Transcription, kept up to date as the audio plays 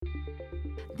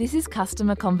This is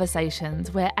Customer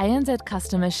Conversations, where ANZ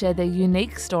customers share their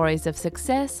unique stories of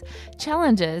success,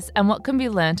 challenges, and what can be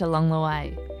learnt along the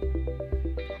way.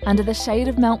 Under the shade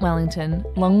of Mount Wellington,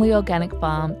 Longley Organic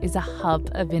Farm is a hub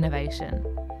of innovation.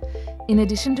 In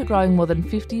addition to growing more than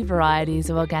 50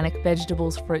 varieties of organic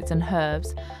vegetables, fruits and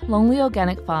herbs, Longley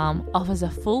Organic Farm offers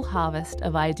a full harvest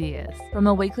of ideas. From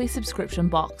a weekly subscription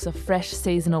box of fresh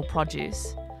seasonal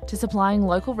produce, to supplying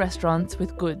local restaurants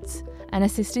with goods and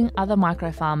assisting other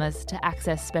microfarmers to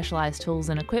access specialised tools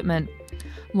and equipment,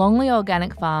 Longley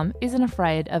Organic Farm isn't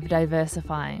afraid of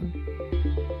diversifying.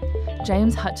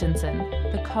 James Hutchinson,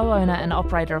 the co-owner and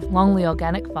operator of Longley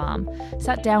Organic Farm,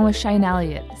 sat down with Shane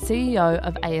Elliott, CEO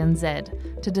of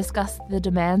ANZ, to discuss the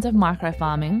demands of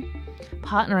microfarming,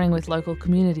 partnering with local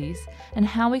communities, and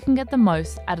how we can get the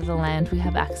most out of the land we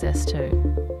have access to.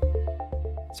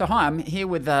 So hi, I'm here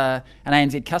with an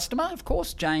ANZ customer, of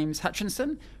course, James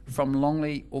Hutchinson from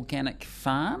Longley Organic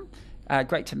Farm.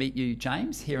 Great to meet you,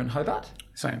 James, here in Hobart.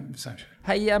 Same.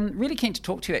 Hey, really keen to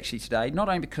talk to you actually today, not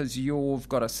only because you've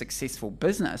got a successful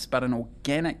business, but an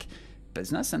organic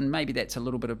business, and maybe that's a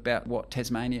little bit about what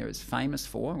Tasmania is famous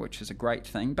for, which is a great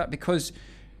thing, but because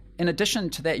in addition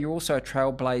to that, you're also a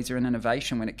trailblazer in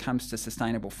innovation when it comes to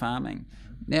sustainable farming.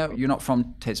 Now, you're not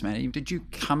from Tasmania. Did you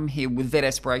come here with that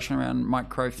aspiration around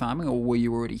micro-farming, or were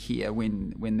you already here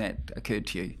when that occurred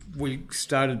to you? We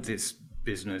started this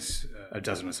business a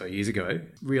dozen or so years ago.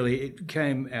 Really, it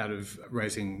came out of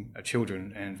raising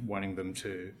children and wanting them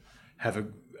to have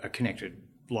a connected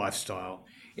lifestyle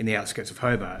in the outskirts of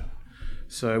Hobart.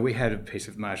 So we had a piece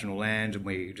of marginal land and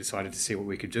we decided to see what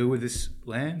we could do with this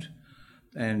land.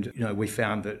 And, we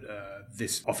found that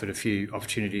this offered a few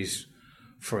opportunities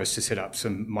for us to set up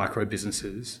some micro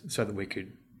businesses so that we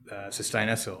could sustain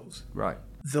ourselves. Right.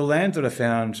 The land that I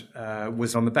found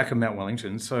was on the back of Mount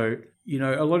Wellington. So,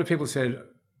 a lot of people said,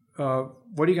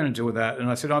 what are you going to do with that? And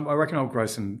I said, I reckon I'll grow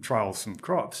some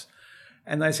crops.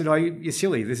 And they said, you're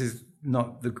silly. This is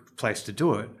not the place to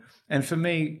do it. And for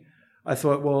me, I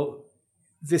thought, well,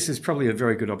 this is probably a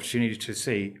very good opportunity to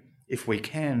see if we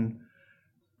can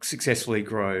successfully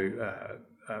grow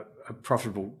a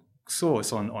profitable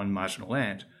source on marginal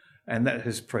land. And that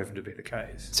has proven to be the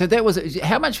case. So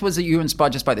how much was it you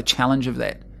inspired just by the challenge of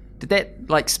that? Did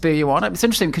that spur you on? It's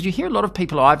interesting because you hear a lot of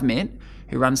people I've met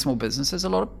who run small businesses, a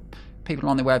lot of people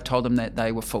on their way have told them that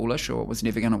they were foolish or it was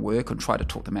never going to work or try to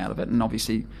talk them out of it. And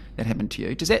obviously that happened to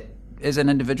you. Does that, as an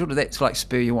individual, did that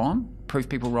spur you on? Prove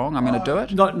people wrong, I'm going to do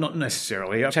it? Not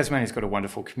necessarily. Tasmania's got a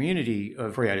wonderful community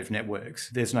of creative networks.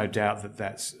 There's no doubt that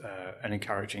that's an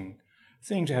encouraging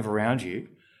thing to have around you.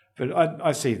 But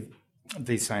I see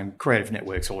these same creative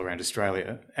networks all around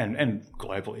Australia and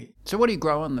globally. So what do you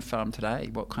grow on the farm today?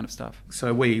 What kind of stuff?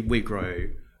 So we grow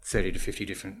 30 to 50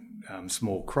 different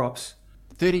small crops.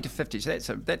 30 to 50,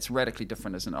 so that's radically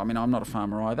different, isn't it? I mean, I'm not a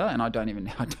farmer either, and I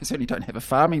certainly don't have a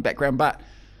farming background, but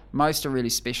most are really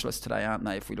specialists today, aren't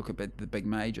they? If we look at the big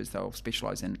majors, they'll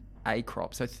specialise in a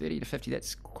crop. So 30 to 50,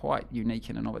 that's quite unique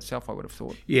in and of itself, I would have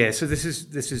thought. Yeah, so this is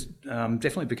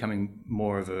definitely becoming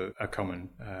more of a common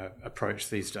approach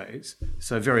these days.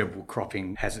 So variable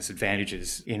cropping has its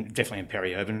advantages, definitely in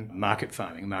peri-urban market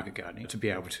farming, market gardening, to be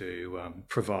able to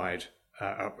provide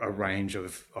a range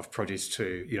of produce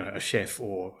to a chef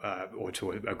or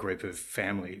to a group of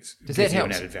families. Does that help?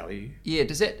 An added value. Yeah,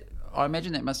 does that? I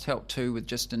imagine that must help too with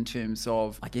just in terms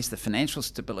of, I guess, the financial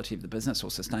stability of the business or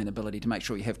sustainability to make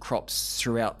sure you have crops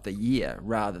throughout the year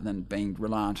rather than being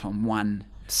reliant on one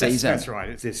season. That's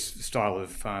right. This style of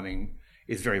farming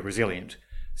is very resilient.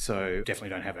 So definitely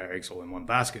don't have our eggs all in one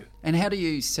basket. And how do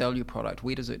you sell your product?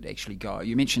 Where does it actually go?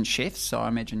 You mentioned chefs, so I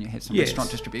imagine you have some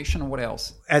restaurant distribution, or what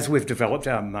else? As we've developed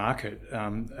our market,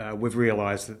 we've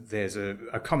realised that there's a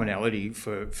commonality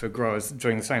for growers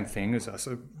doing the same thing as us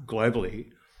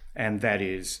globally, and that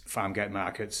is farm gate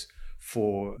markets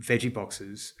for veggie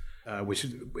boxes, which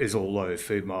is all low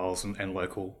food miles and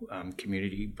local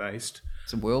community based.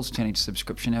 The world's turning to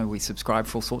subscription. We subscribe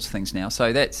for all sorts of things now.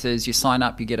 So that says you sign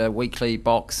up, you get a weekly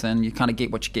box, and you kind of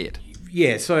get what you get.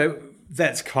 Yeah, so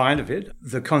that's kind of it.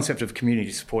 The concept of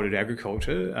community-supported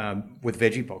agriculture with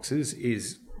veggie boxes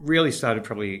is really started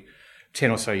probably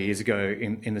 10 or so years ago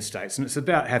in the States, and it's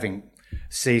about having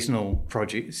seasonal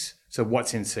produce, so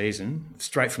what's in season,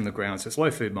 straight from the ground, so it's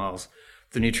low food miles.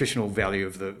 The nutritional value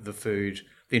of the food,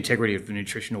 the integrity of the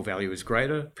nutritional value is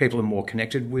greater. People are more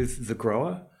connected with the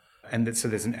grower. And so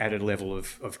there's an added level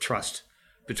of trust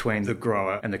between the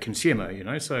grower and the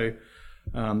consumer, So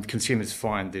consumers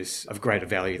find this of greater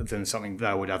value than something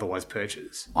they would otherwise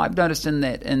purchase. I've noticed in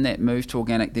that move to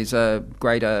organic, there's a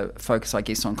greater focus, I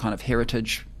guess, on kind of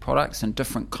heritage products and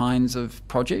different kinds of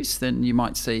produce than you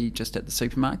might see just at the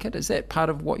supermarket. Is that part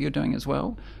of what you're doing as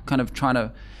well? Kind of trying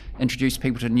to introduce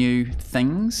people to new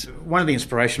things? One of the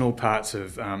inspirational parts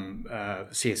of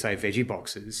CSA veggie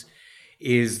boxes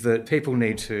is that people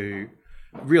need to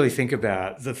really think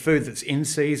about the food that's in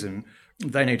season.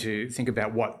 They need to think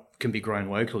about what can be grown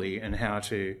locally and how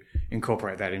to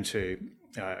incorporate that into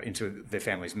their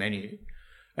family's menu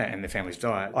and their family's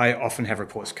diet. I often have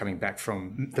reports coming back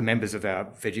from the members of our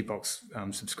veggie box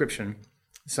subscription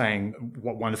saying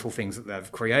what wonderful things that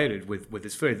they've created with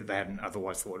this food that they hadn't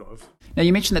otherwise thought of. Now,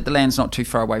 you mentioned that the land's not too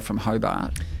far away from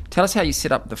Hobart. Tell us how you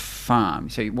set up the farm.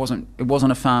 So it wasn't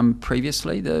a farm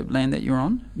previously, the land that you're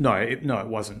on? No, it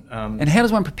wasn't. And how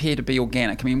does one prepare to be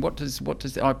organic? I mean, what does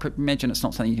I imagine it's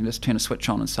not something you can just turn a switch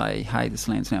on and say, hey, this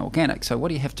land's now organic. So what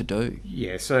do you have to do?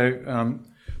 Yeah, so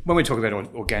when we talk about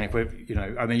organic,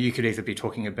 you could either be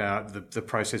talking about the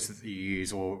process that you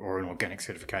use or an organic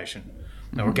certification.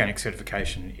 Now, organic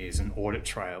certification is an audit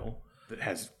trail that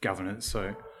has governance.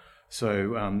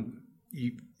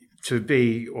 To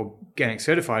be organic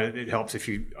certified, it helps if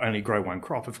you only grow one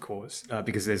crop, of course,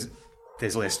 because there's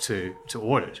less to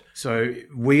audit. So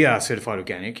we are certified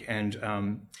organic, and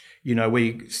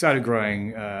we started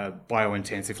growing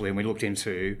bio-intensively, and we looked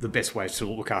into the best ways to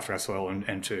look after our soil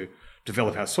and to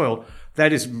develop our soil.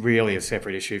 That is really a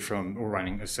separate issue from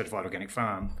running a certified organic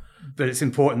farm. But it's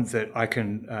important that I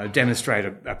can demonstrate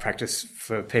a practice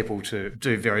for people to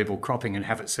do variable cropping and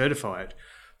have it certified.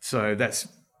 So that's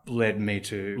led me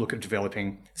to look at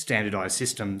developing standardised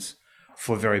systems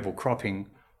for variable cropping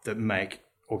that make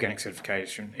organic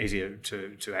certification easier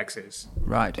to access.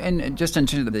 Right, and just in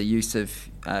terms of the use of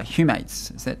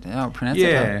humates, is that how I pronounce it?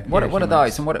 Yeah. What are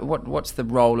those, and what's the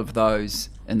role of those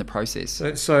in the process?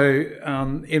 So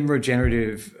in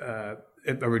regenerative,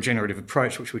 a regenerative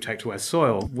approach which we take to our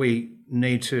soil, we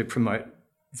need to promote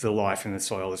the life in the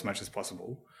soil as much as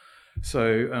possible.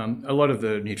 So a lot of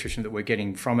the nutrition that we're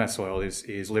getting from our soil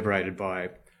is liberated by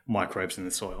microbes in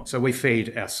the soil. So we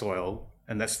feed our soil,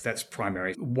 and that's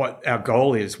primary. What our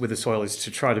goal is with the soil is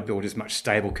to try to build as much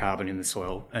stable carbon in the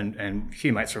soil, and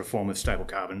humates are a form of stable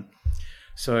carbon.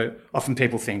 So often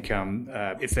people think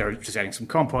if they're just adding some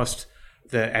compost,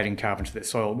 they're adding carbon to their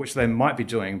soil, which they might be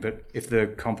doing, but if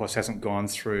the compost hasn't gone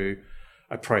through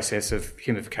a process of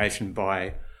humidification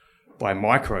by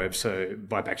microbes, so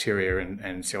by bacteria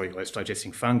and cellulose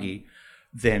digesting fungi,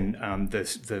 then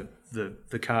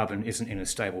the carbon isn't in a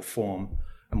stable form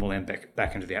and will end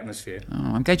back into the atmosphere.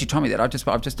 Oh, I'm glad you told me that.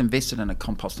 I've just invested in a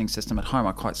composting system at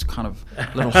home. It's kind of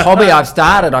a little hobby I've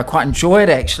started. I quite enjoy it,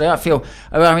 actually.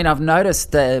 I've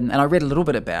noticed, and I read a little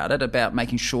bit about it, about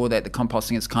making sure that the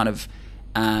composting is kind of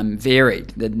varied.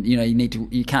 That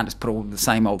you can't just put all the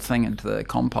same old thing into the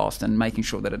compost, and making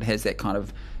sure that it has that kind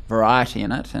of variety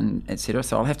in it, and etc.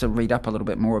 So I'll have to read up a little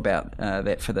bit more about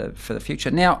that for the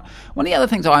future. Now, one of the other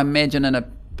things I imagine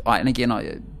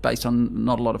based on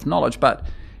not a lot of knowledge, but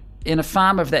in a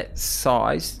farm of that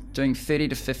size, doing 30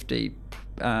 to 50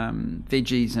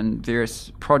 veggies and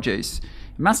various produce,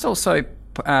 it must also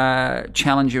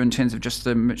challenge you in terms of just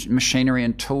the machinery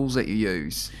and tools that you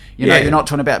use. You're not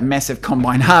talking about massive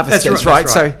combine harvesters, right?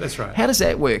 That's right. How does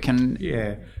that work?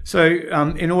 So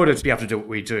in order to be able to do what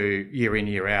we do year in,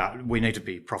 year out, we need to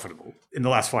be profitable. In the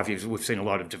last 5 years, we've seen a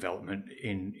lot of development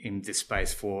in this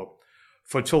space for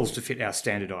tools to fit our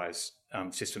standardised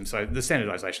system. So the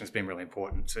standardisation has been really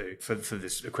important for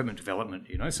this equipment development.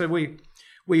 So we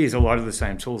use a lot of the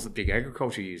same tools that big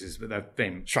agriculture uses, but they've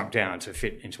been shrunk down to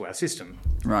fit into our system.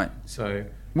 Right. So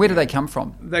where do they come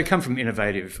from? They come from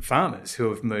innovative farmers who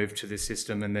have moved to this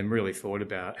system and then really thought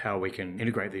about how we can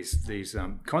integrate these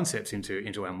concepts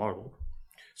into our model.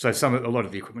 So a lot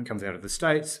of the equipment comes out of the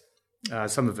States,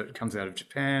 some of it comes out of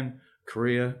Japan,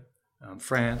 Korea,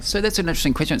 France. So that's an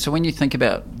interesting question. So when you think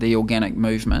about the organic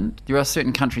movement, there are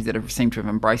certain countries that seem to have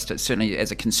embraced it, certainly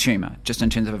as a consumer, just in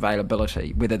terms of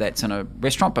availability, whether that's in a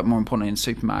restaurant, but more importantly in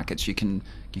supermarkets, you can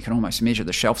almost measure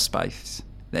the shelf space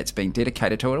that's been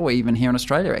dedicated to it, or even here in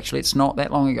Australia, actually. It's not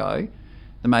that long ago,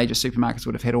 the major supermarkets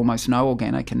would have had almost no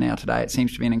organic, and now today it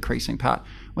seems to be an increasing part.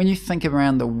 When you think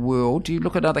around the world, do you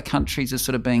look at other countries as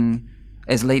sort of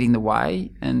as leading the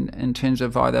way in terms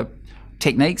of either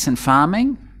techniques and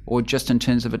farming, or just in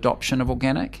terms of adoption of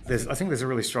organic? I think there's a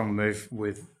really strong move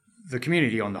with the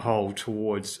community on the whole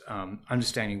towards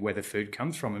understanding where the food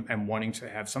comes from and wanting to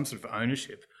have some sort of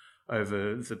ownership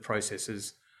over the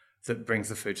processes that brings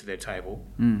the food to their table.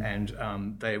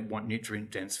 And they want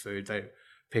nutrient-dense food.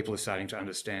 People are starting to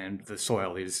understand the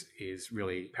soil is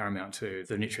really paramount to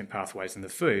the nutrient pathways in the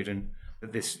food. And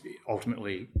this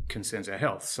ultimately concerns our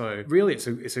health. So really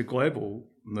it's a global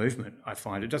movement, I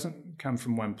find. It doesn't come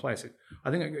from one place.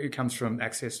 I think it comes from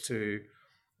access to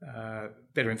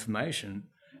better information.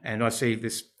 And I see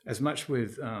this as much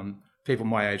with people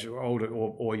my age or older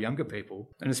or younger people.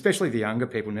 And especially the younger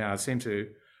people now seem to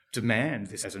demand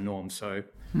this as a norm. So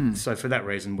for that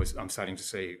reason, I'm starting to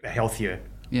see a healthier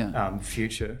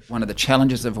future. One of the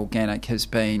challenges of organic has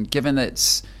been, given that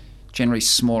it's generally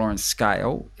smaller in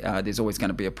scale, there's always going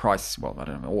to be a price, well, I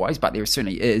don't know always, but there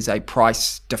certainly is a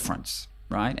price difference,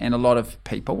 right? And a lot of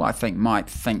people, I think, might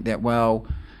think that, well,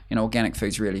 organic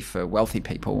food's really for wealthy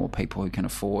people or people who can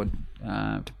afford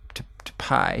to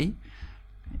pay.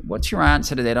 What's your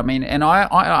answer to that? I mean, and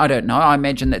I don't know. I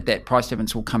imagine that price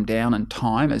difference will come down in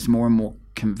time as more and more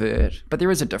convert. But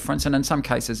there is a difference, and in some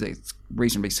cases it's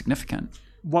reasonably significant.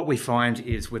 What we find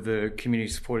is with the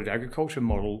community-supported agriculture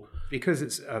model, because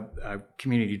it's a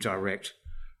community direct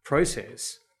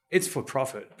process, it's for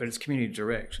profit, but it's community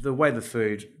direct. The way the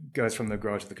food goes from the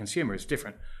grower to the consumer is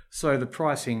different. So the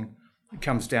pricing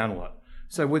comes down a lot.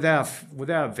 So with our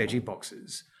veggie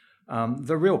boxes,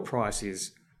 the real price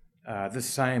is the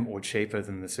same or cheaper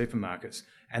than the supermarkets.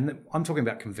 And I'm talking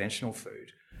about conventional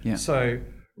food. Yeah. So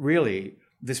really,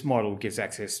 this model gives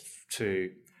access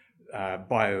to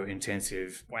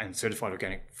bio-intensive and certified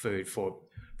organic food for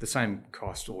the same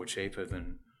cost or cheaper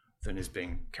than is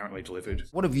being currently delivered.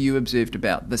 What have you observed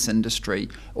about this industry,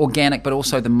 organic, but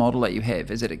also the model that you have?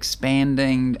 Is it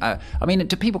expanding?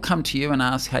 Do people come to you and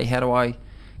ask, hey, how do I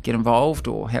get involved,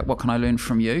 or what can I learn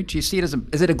from you? Do you see it as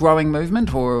is it a growing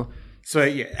movement, or? So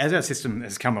yeah, as our system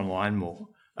has come online more,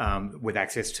 with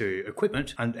access to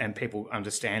equipment and people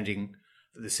understanding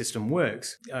that the system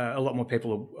works, a lot more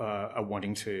people are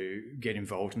wanting to get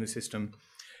involved in the system.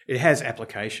 It has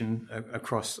application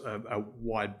across a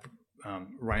wide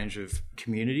range of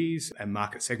communities and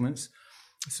market segments.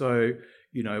 So,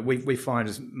 we find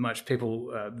as much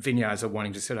people, vineyards are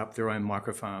wanting to set up their own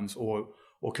microfarms, or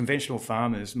conventional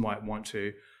farmers might want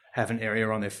to have an area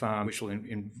on their farm which will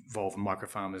involve a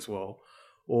microfarm as well.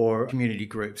 Or community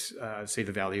groups see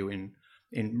the value in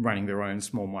running their own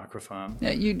small microfarm.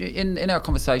 Yeah, in our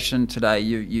conversation today,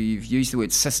 you've used the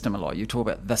word system a lot. You talk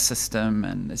about the system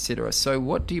and et cetera. So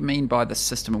what do you mean by the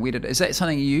system, and is that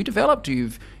something you developed, or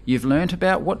you've learned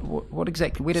about? What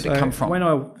exactly, where did it come from? When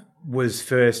I was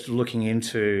first looking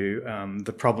into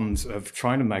the problems of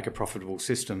trying to make a profitable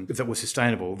system that was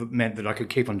sustainable, that meant that I could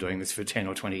keep on doing this for 10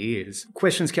 or 20 years,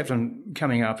 questions kept on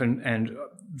coming up and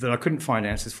that I couldn't find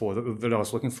answers for, that I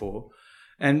was looking for.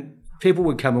 And people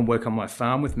would come and work on my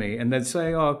farm with me, and they'd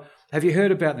say, oh, have you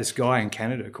heard about this guy in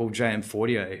Canada called J.M.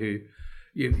 Fortier, who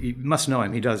you must know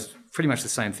him. He does pretty much the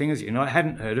same thing as you. And I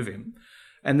hadn't heard of him.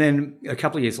 And then a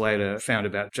couple of years later, found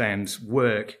about J.M.'s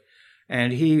work,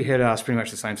 and he had asked pretty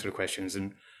much the same sort of questions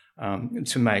and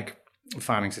to make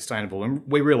farming sustainable. And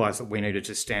we realised that we needed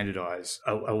to standardise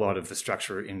a lot of the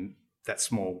structure in that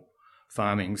small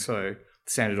farming. So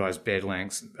standardised bed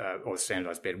lengths or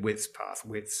standardised bed widths, path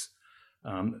widths,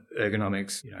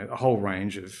 ergonomics, a whole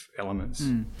range of elements.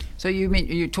 So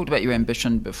you talked about your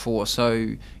ambition before.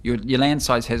 So your land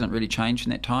size hasn't really changed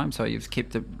in that time. So you've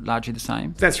kept it largely the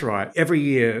same. That's right. Every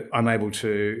year I'm able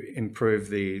to improve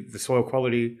the soil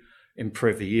quality,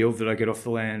 improve the yield that I get off the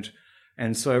land,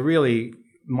 and so really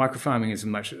microfarming is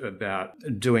much about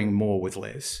doing more with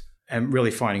less and really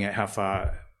finding out how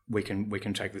far we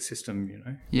can take the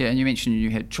system. Yeah, and you mentioned you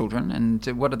had children, and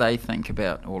what do they think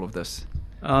about all of this?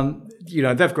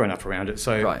 They've grown up around it,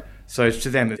 so right. So to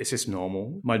them it's just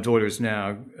normal. My daughter is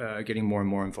now getting more and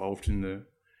more involved in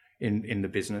the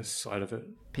business side of it.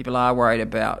 People are worried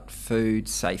about food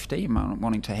safety,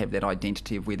 wanting to have that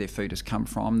identity of where their food has come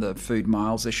from. The food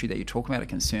miles issue that you talk about, a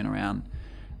concern around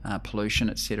pollution,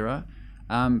 etc.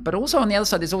 But also on the other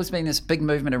side, there's always been this big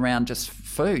movement around just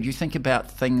food. You think about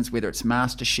things, whether it's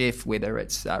MasterChef, whether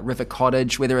it's River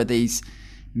Cottage, whether are these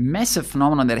massive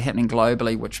phenomena that are happening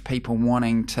globally, which people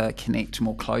wanting to connect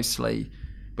more closely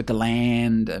with the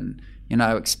land and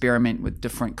experiment with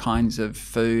different kinds of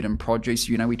food and produce.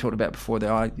 We talked about before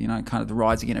kind of the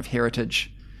rise again of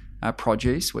heritage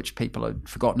produce, which people had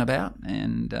forgotten about,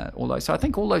 and all those. So I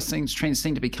think all those trends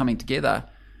seem to be coming together.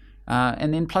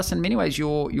 And then plus in many ways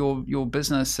your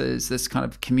business is this kind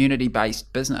of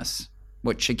community-based business,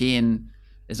 which again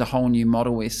is a whole new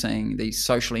model. We're seeing these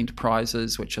social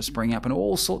enterprises which are springing up in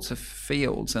all sorts of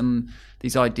fields, and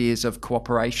these ideas of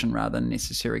cooperation rather than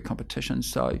necessary competition.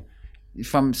 So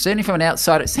certainly from an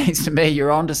outside, it seems to me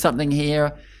you're onto something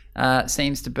here.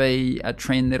 Seems to be a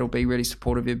trend that'll be really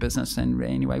supportive of your business, and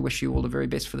anyway, wish you all the very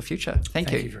best for the future.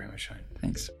 Thank you. Thank you very much, Shane.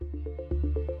 Thanks.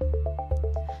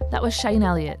 That was Shane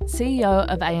Elliott, CEO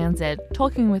of ANZ,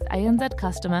 talking with ANZ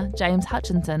customer James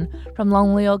Hutchinson from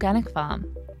Longley Organic Farm.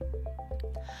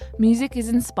 Music is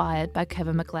inspired by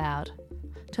Kevin MacLeod.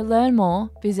 To learn more,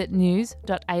 visit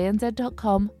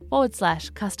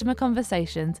news.anz.com/customer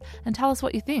conversations and tell us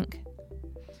what you think.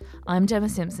 I'm Gemma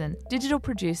Simpson, digital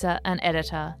producer and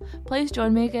editor. Please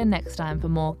join me again next time for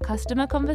more customer conversations